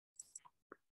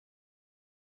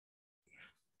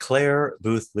Clare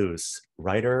Boothe Luce,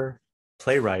 writer,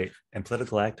 playwright, and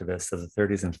political activist of the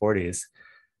 30s and 40s,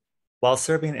 while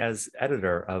serving as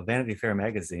editor of Vanity Fair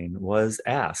magazine, was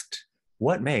asked,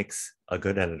 "What makes a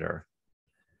good editor?"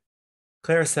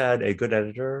 Clare said a good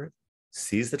editor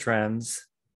sees the trends,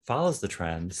 follows the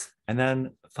trends, and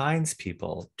then finds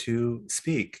people to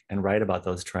speak and write about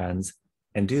those trends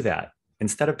and do that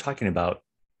instead of talking about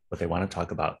what they want to talk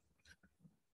about.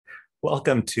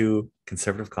 Welcome to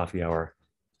Conservative Coffee Hour.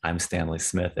 I'm Stanley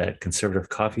Smith. At Conservative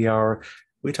Coffee Hour,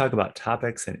 we talk about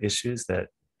topics and issues that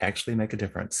actually make a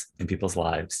difference in people's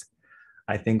lives.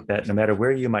 I think that no matter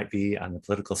where you might be on the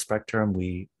political spectrum,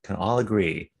 we can all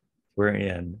agree we're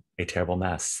in a terrible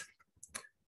mess.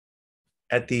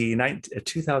 At the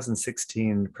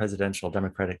 2016 presidential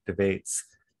Democratic debates,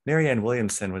 Marianne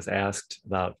Williamson was asked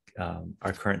about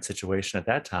our current situation at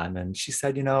that time, and she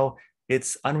said,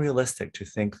 it's unrealistic to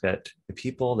think that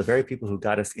the very people who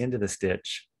got us into this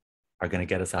ditch are going to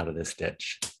get us out of this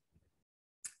ditch.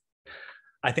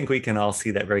 I think we can all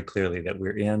see that very clearly, that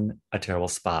we're in a terrible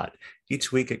spot.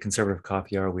 Each week at Conservative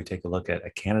Coffee Hour, we take a look at a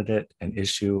candidate, an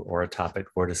issue, or a topic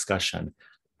for discussion.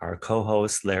 Our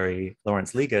co-host,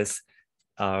 Lawrence Legas,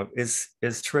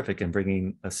 is terrific in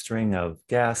bringing a string of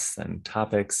guests and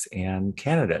topics and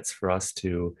candidates for us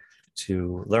to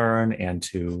learn and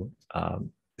to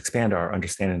expand our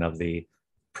understanding of the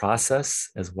process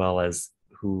as well as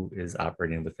who is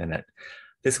operating within it.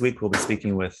 This week, we'll be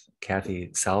speaking with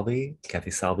Kathy Salvi. Kathy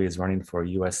Salvi is running for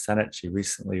U.S. Senate. She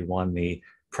recently won the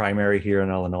primary here in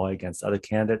Illinois against other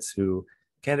candidates who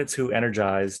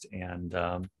energized and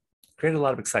created a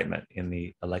lot of excitement in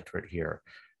the electorate here.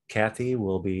 Kathy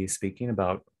will be speaking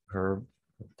about her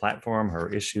platform, her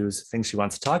issues, things she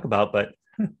wants to talk about, but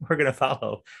we're going to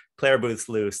follow Clare Boothe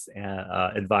Luce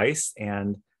advice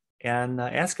and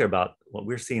ask her about what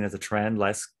we're seeing as a trend.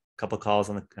 Last couple of calls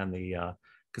on the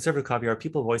Conservative Coffee Hour,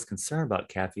 people voiced concern about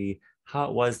Kathy, how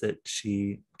it was that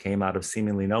she came out of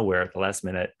seemingly nowhere at the last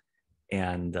minute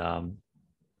and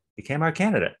became our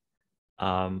candidate.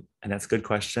 And that's a good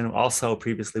question. Also,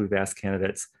 previously, we've asked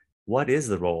candidates, what is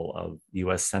the role of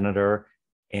U.S. Senator,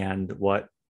 and what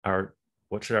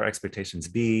should our expectations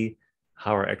be?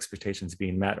 How are expectations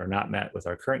being met or not met with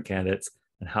our current candidates,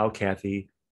 and how Kathy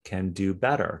can do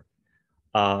better?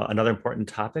 Another important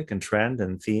topic and trend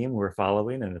and theme we're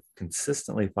following and have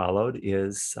consistently followed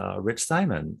is Rich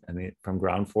Simon from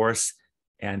Ground Force,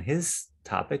 and his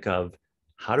topic of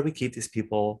how do we keep these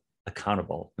people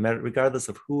accountable, regardless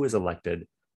of who is elected.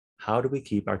 How do we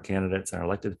keep our candidates and our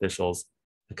elected officials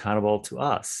accountable to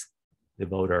us, the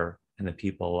voter, and the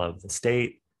people of the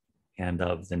state and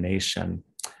of the nation?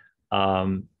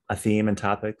 A theme and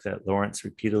topic that Lawrence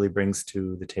repeatedly brings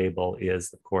to the table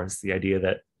is, of course, the idea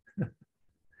that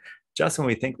just when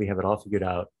we think we have it all figured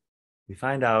out, we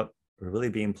find out we're really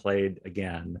being played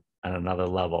again on another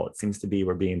level. It seems to be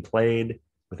we're being played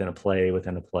within a play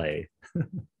within a play.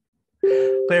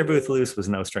 Clare Boothe Luce was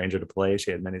no stranger to play.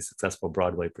 She had many successful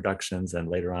Broadway productions and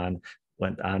later on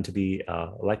went on to be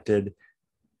elected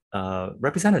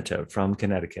representative from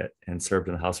Connecticut and served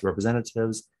in the House of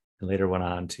Representatives, and later went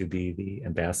on to be the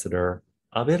ambassador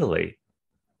of Italy.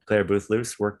 Clare Boothe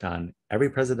Luce worked on every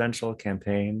presidential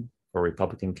campaign for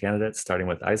Republican candidates, starting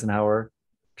with Eisenhower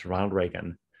to Ronald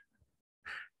Reagan.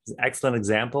 It's an excellent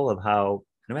example of how,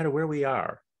 no matter where we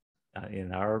are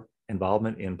in our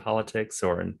involvement in politics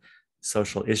or in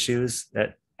social issues,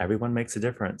 that everyone makes a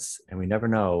difference, and we never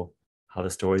know how the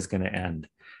story is going to end.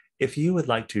 If you would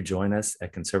like to join us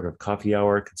at Conservative Coffee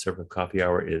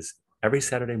Hour is every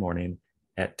Saturday morning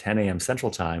at 10 a.m. Central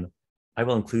Time. I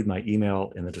will include my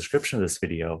email in the description of this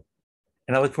video,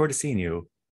 and I look forward to seeing you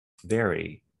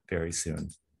very, very soon.